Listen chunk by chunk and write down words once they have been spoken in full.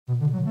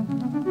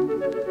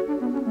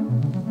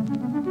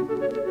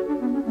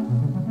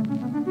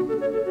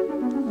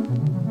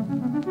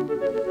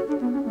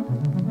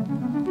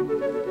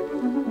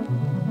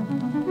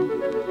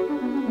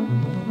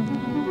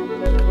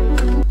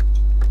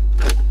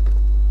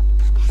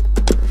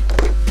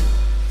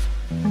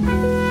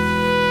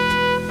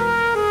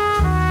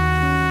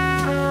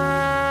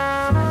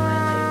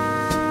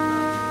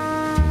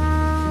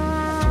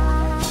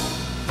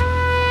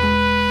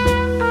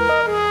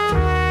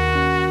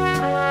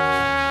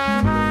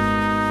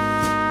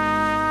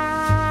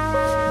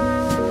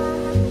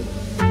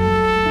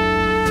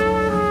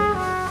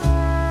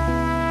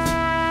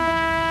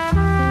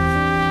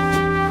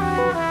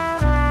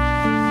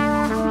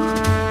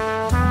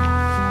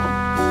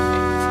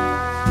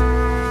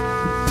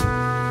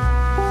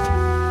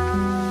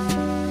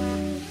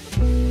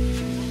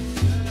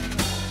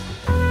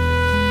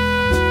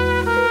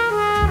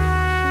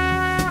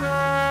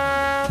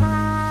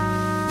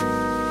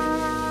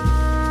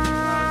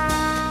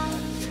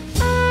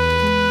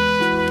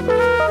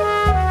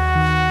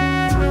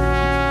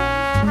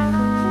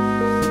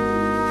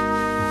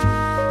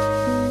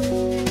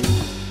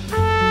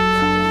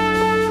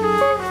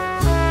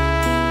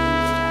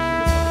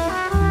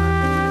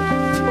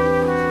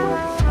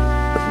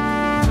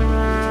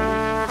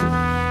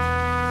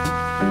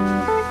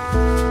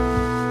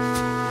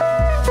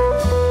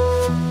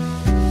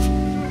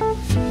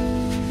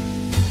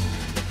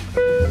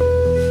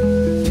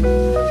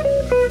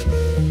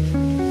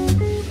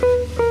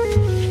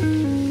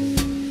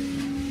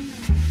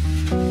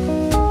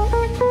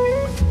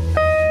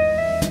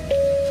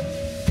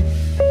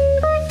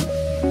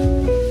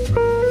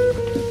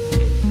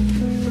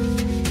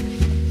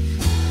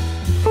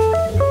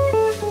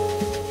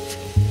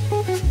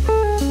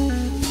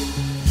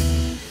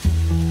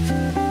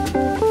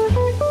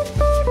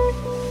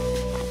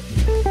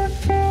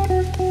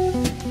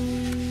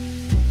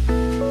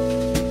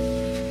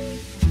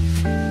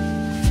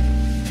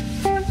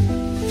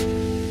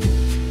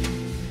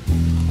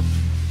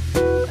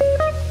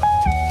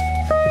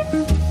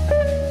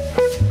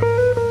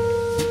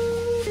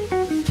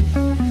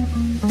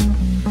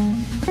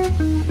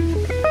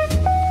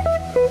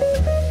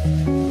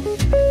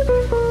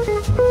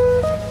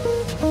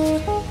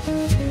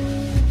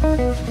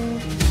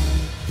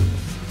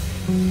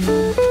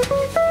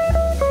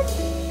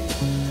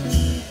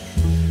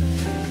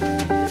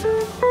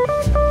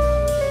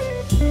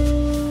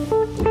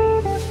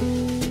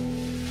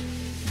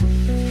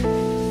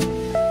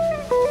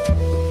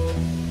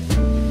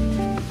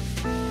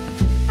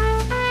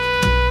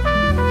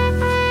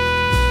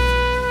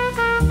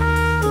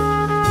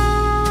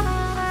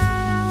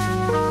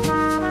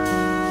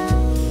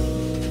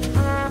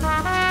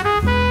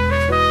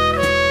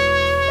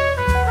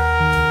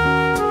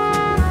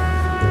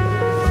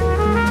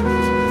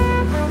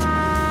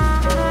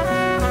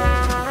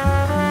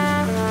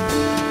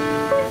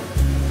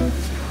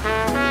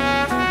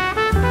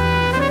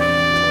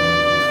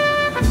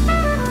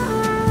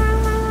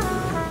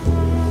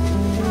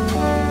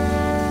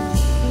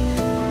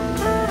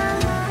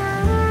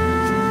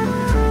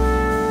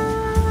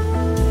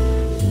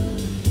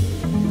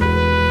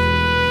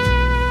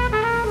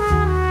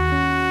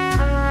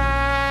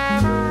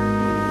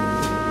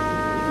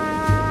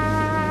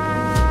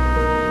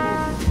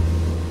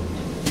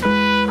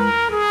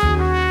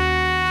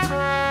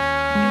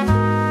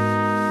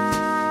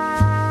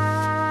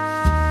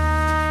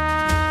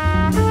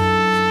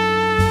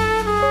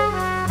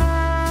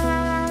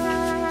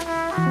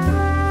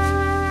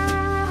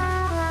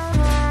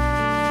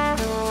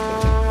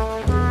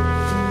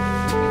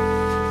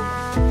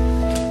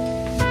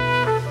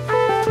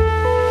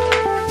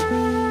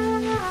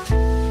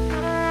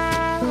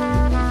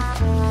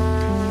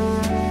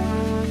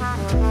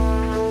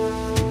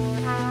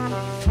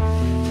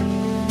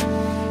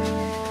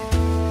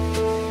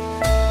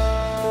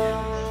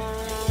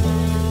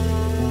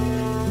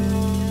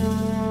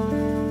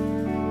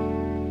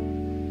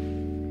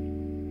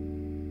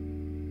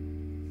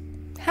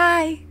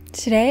Hi!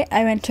 Today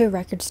I went to a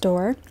record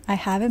store. I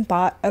haven't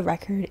bought a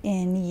record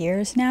in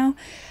years now.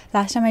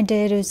 Last time I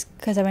did was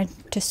because I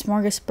went to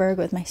Smorgasburg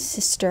with my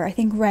sister, I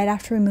think right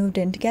after we moved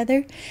in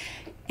together.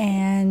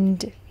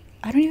 And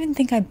I don't even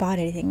think I bought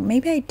anything.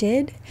 Maybe I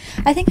did.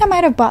 I think I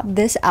might have bought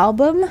this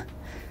album,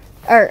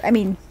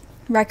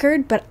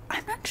 record, but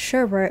I'm not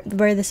sure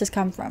where this has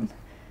come from.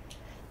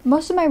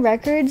 Most of my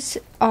records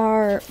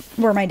were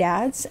my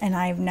dad's, and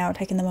I've now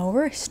taken them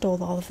over. I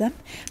stole all of them.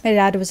 My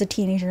dad was a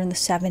teenager in the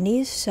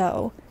 70s,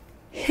 so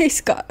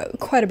he's got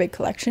quite a big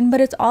collection, but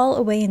it's all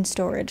away in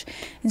storage.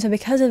 And so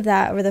because of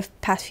that, over the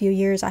past few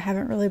years, I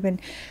haven't really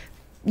been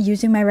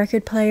using my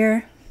record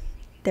player.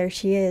 There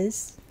she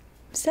is.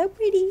 So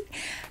pretty.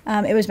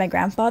 It was my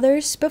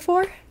grandfather's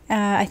before.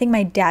 I think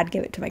my dad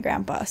gave it to my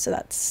grandpa, so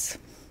that's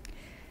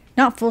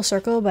not full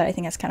circle, but I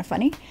think that's kind of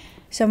funny.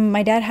 So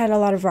my dad had a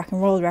lot of rock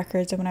and roll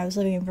records, and when I was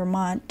living in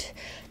Vermont,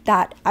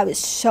 that I was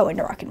so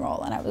into rock and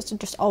roll, and I was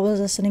just always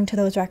listening to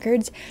those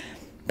records.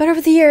 But over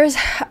the years,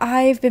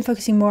 I've been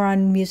focusing more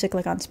on music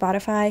like on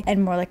Spotify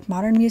and more like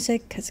modern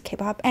music because of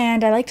K-pop.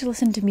 And I like to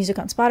listen to music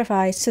on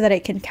Spotify so that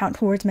it can count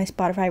towards my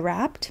Spotify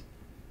Wrapped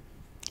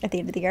at the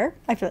end of the year.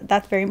 I feel like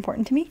that's very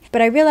important to me.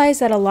 But I realized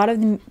that a lot of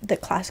the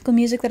classical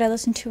music that I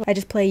listen to, I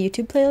just play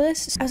YouTube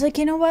playlists. I was like,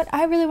 you know what?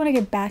 I really want to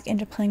get back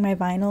into playing my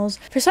vinyls.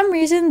 For some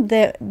reason,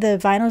 the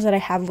vinyls that I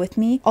have with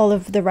me, all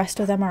of the rest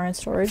of them are in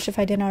storage, if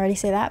I didn't already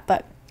say that.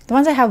 But the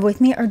ones I have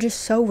with me are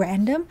just so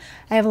random.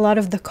 I have a lot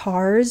of The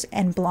Cars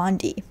and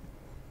Blondie.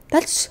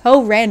 That's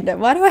so random.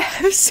 Why do I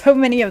have so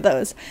many of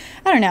those?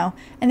 I don't know.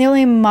 And the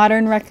only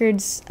modern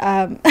records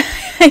I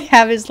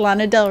have is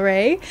Lana Del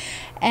Rey.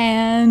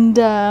 And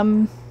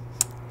I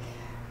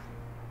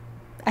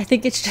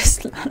think it's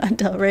just Lana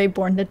Del Rey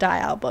Born to Die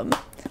album.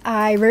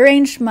 I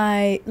rearranged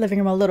my living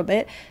room a little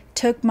bit,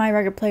 took my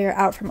record player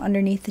out from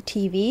underneath the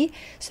TV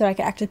so that I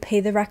could actually play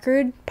the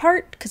record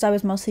part, because I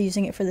was mostly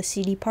using it for the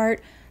CD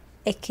part,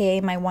 aka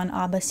my one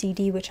ABBA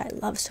CD, which I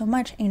love so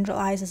much. Angel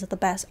Eyes is the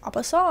best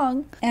ABBA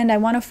song. And I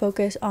want to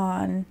focus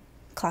on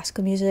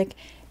classical music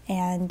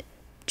and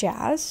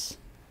jazz,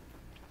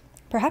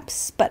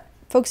 perhaps, but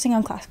focusing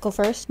on classical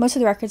first. Most of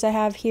the records I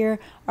have here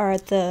are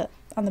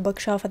on the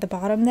bookshelf at the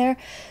bottom there.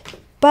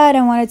 But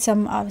I wanted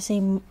some,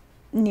 obviously,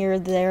 near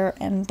there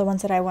and the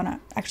ones that I want to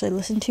actually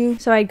listen to.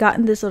 So I'd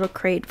gotten this little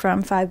crate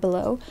from Five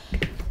Below.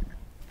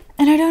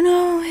 And I don't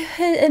know,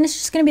 and it's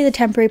just going to be the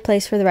temporary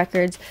place for the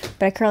records.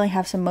 But I currently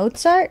have some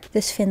Mozart.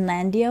 This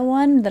Finlandia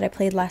one that I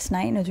played last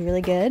night and it was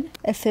really good.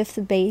 A fifth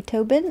of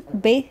Beethoven.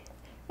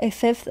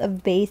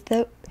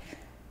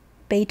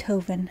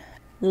 Beethoven.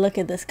 Look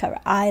at this cover.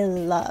 I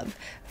love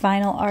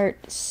vinyl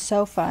art.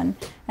 So fun.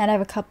 And I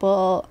have a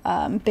couple,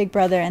 Big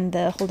Brother and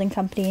the Holding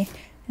Company.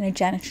 And a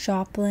Janis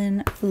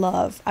Joplin.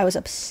 Love. I was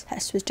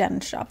obsessed with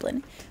Janis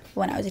Joplin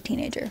when I was a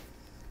teenager.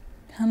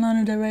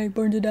 Lana Del Rey,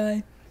 Born to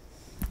Die.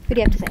 What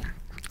do you have to say?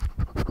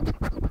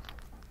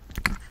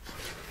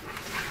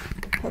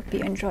 Hope you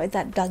enjoyed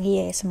that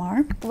Dougie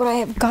ASMR. What I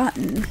have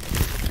gotten,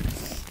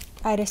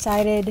 I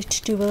decided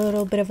to do a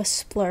little bit of a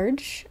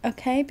splurge,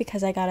 okay?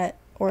 Because I got an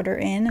order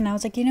in and I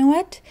was like, you know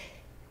what?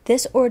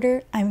 This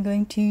order I'm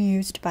going to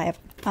use to buy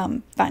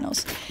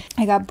vinyls.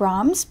 I got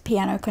Brahms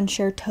Piano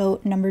Concerto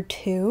No.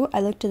 2.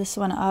 I looked this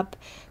one up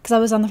because I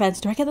was on the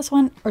fence. Do I get this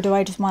one or do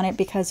I just want it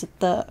because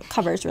the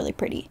cover is really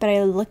pretty? But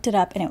I looked it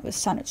up and it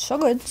sounded so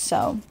good.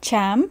 So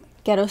Cham,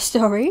 Ghetto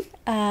Story.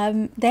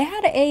 They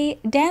had a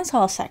dance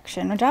hall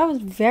section, which I was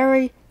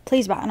very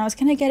pleased about. And I was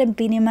going to get a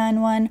Beanie Man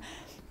one,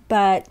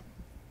 but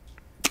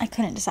I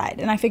couldn't decide.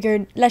 And I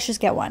figured, let's just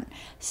get one.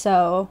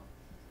 So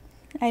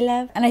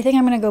and I think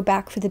I'm going to go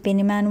back for the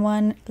Beanie Man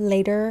one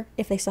later,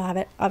 if they still have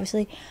it,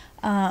 obviously,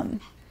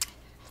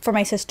 for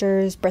my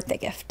sister's birthday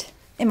gift.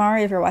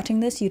 Imari, if you're watching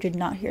this, you did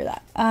not hear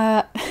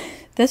that.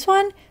 This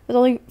one was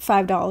only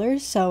 $5,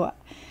 so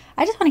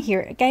I just want to hear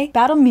it, okay?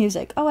 Battle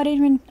Music. Oh,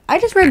 I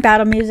just read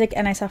Battle Music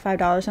and I saw $5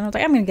 and I was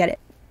like, I'm going to get it.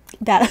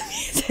 Battle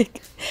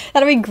Music.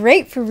 That'll be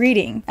great for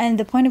reading. And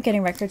the point of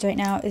getting records right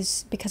now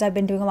is because I've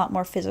been doing a lot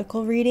more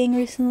physical reading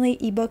recently,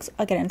 ebooks.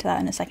 I'll get into that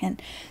in a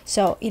second.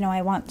 So, you know,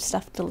 I want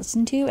stuff to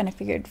listen to and I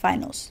figured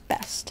vinyl's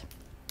best.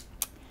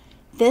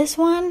 This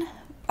one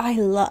I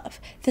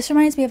love. This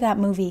reminds me of that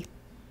movie.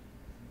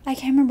 I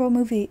can't remember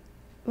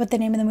what the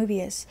name of the movie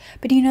is.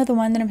 But do you know the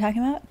one that I'm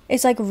talking about?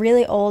 It's like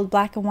really old,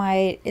 black and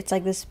white. It's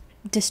like this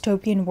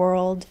dystopian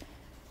world.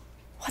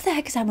 What the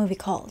heck is that movie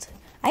called?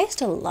 I used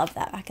to love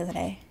that back in the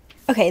day.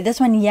 Okay, this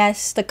one,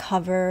 yes, the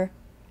cover.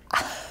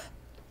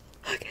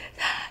 Look at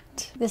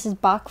that. This is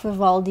Bach,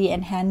 Vivaldi,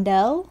 and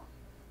Handel.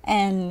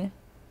 And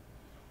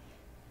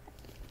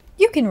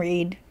you can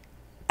read.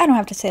 I don't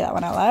have to say that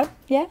one out loud.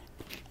 Yeah?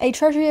 A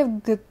Treasury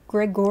of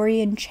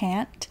Gregorian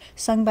Chant,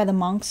 sung by the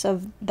monks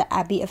of the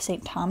Abbey of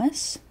St.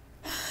 Thomas.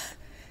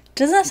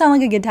 Doesn't that sound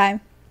like a good time?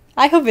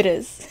 I hope it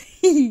is.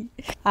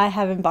 I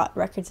haven't bought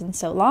records in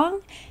so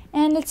long,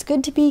 and it's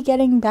good to be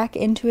getting back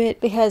into it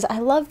because I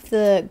love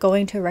the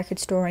going to a record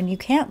store and you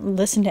can't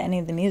listen to any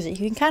of the music.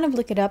 You can kind of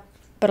look it up,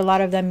 but a lot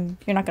of them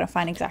you're not going to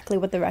find exactly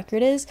what the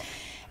record is.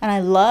 And I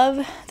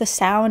love the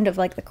sound of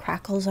like the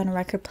crackles on a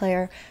record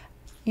player.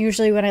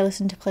 Usually when I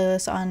listen to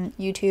playlists on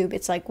YouTube,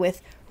 it's like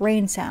with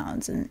rain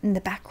sounds in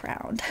the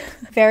background.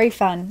 Very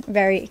fun,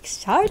 very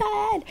excited.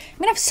 I'm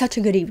gonna have such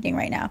a good evening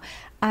right now.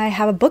 I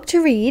have a book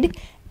to read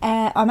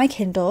on my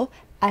Kindle.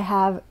 I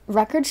have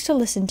records to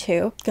listen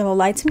to. Gonna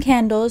light some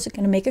candles.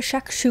 Gonna make a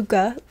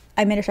shakshuka.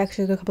 I made a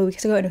shakshuka a couple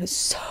weeks ago and it was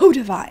so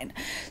divine.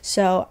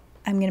 So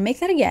I'm gonna make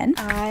that again.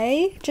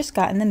 I just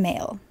got in the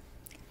mail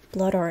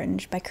Blood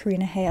Orange by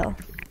Karina Hale.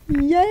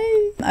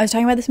 Yay! I was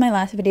talking about this in my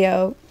last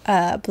video,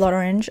 Blood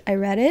Orange. I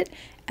read it,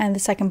 and the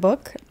second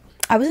book.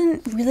 I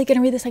wasn't really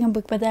gonna read the second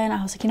book, but then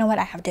I was like, you know what?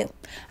 I have to.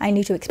 I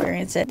need to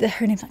experience it.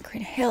 Her name's not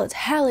Karina Hale, it's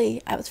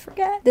Hallie. I always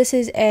forget. This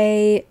is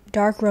a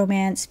dark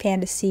romance,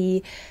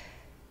 fantasy,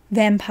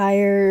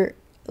 vampire,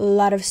 a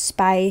lot of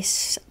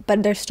spice,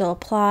 but there's still a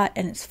plot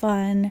and it's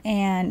fun,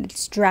 and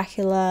it's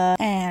Dracula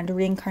and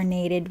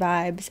reincarnated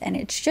vibes, and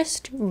it's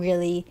just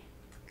really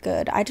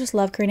good. I just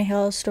love Karina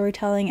Hill's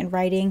storytelling and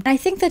writing. And I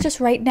think that just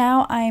right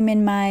now I'm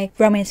in my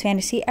romance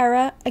fantasy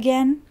era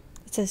again.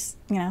 It's just,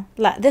 you know,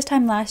 this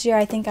time last year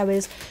I think I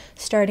was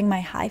starting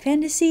my high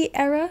fantasy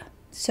era.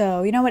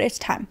 So you know what, it's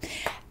time.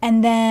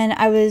 And then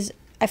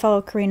I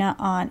follow Karina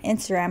on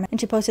Instagram, and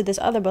she posted this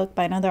other book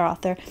by another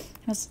author.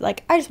 I was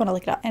like, I just want to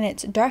look it up. And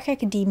it's dark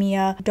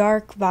academia,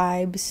 dark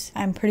vibes.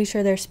 I'm pretty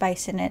sure there's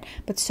spice in it.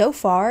 But so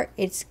far,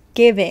 it's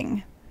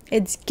giving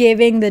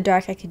the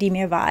dark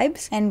academia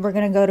vibes. And we're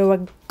going to go to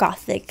a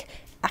gothic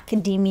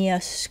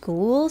academia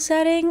school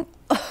setting.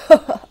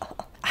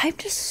 I'm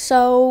just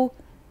so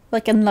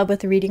like in love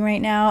with reading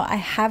right now. I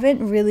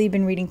haven't really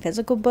been reading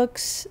physical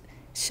books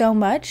so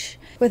much.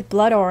 With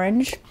Blood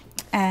Orange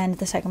and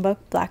the second book,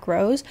 Black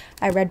Rose,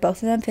 I read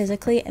both of them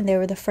physically, and they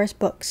were the first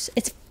books.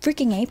 It's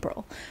freaking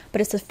April, but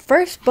it's the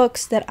first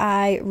books that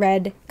I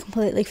read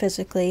completely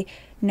physically,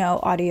 no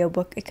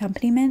audiobook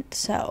accompaniment.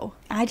 So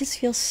I just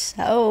feel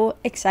so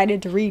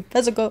excited to read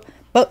physical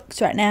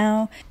books right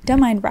now. Don't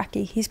mind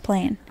Rocky, he's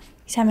playing.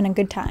 He's having a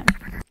good time.